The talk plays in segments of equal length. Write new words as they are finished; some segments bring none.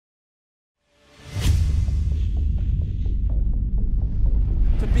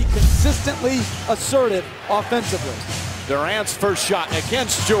consistently assertive offensively. Durant's first shot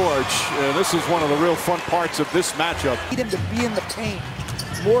against George. This is one of the real fun parts of this matchup. Need him to be in the paint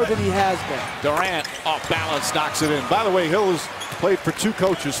more than he has been. Durant off balance, knocks it in. By the way, Hill has played for two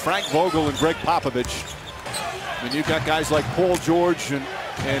coaches, Frank Vogel and Greg Popovich. I mean, you've got guys like Paul George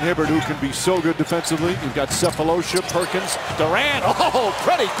and Hibbert who can be so good defensively. You've got Cephalosha, Perkins, Durant. Oh,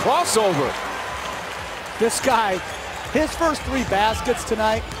 pretty crossover. This guy, his first 3 baskets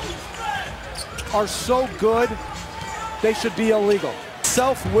tonight are so good, they should be illegal.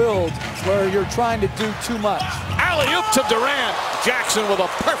 Self-willed, where you're trying to do too much. Alley-oop to Durant. Jackson with a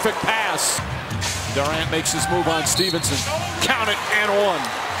perfect pass. Durant makes his move on Stevenson. Count it and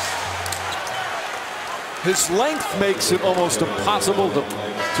 1. His length makes it almost impossible to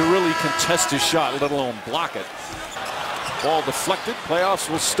really contest his shot, let alone block it. Ball deflected. Playoffs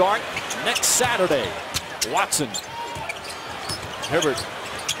will start next Saturday. Watson. Hibbert.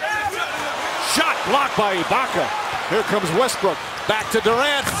 Shot blocked by Ibaka. Here comes Westbrook. Back to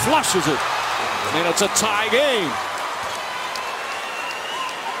Durant. Flushes it. And it's a tie game.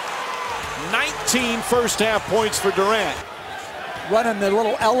 19 first-half points for Durant. Running the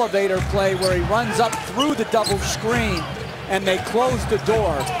little elevator play where he runs up through the double screen and they close the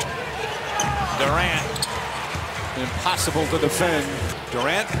door. Durant, impossible to defend.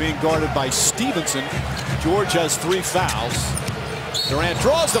 Durant being guarded by Stevenson. George has 3 fouls. Durant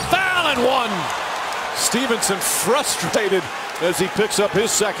draws the foul and 1. Stevenson frustrated as he picks up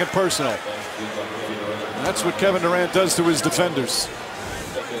his second personal. That's what Kevin Durant does to his defenders.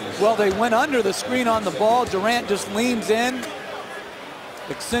 Well, they went under the screen on the ball. Durant just leans in.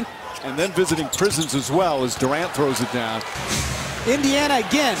 And then visiting prisons as well as Durant throws it down. Indiana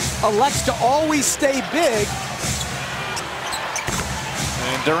again elects to always stay big.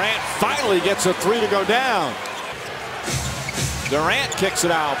 And Durant finally gets a 3 to go down. Durant kicks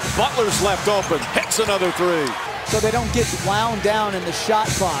it out. Butler's left open. Hits another 3. So they don't get wound down in the shot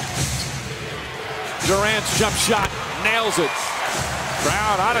clock. Durant's jump shot nails it.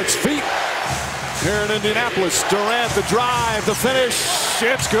 Crowd on its feet here in Indianapolis. Durant, the drive, the finish.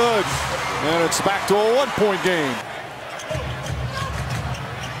 It's good. And it's back to a 1-point game.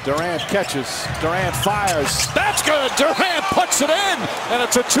 Durant catches. Durant fires. That's good. Durant puts it in. And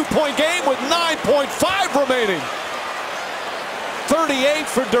it's a 2-point game with 9.5 remaining. 38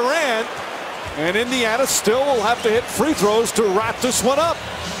 for Durant. And Indiana still will have to hit free throws to wrap this one up.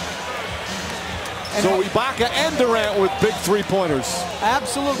 So Ibaka and Durant with big 3-pointers.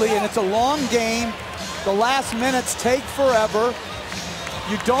 Absolutely, and it's a long game. The last minutes take forever.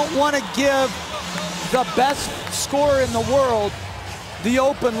 You don't want to give the best scorer in the world the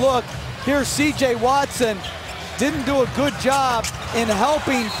open look. Here, C.J. Watson didn't do a good job in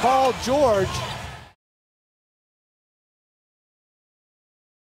helping Paul George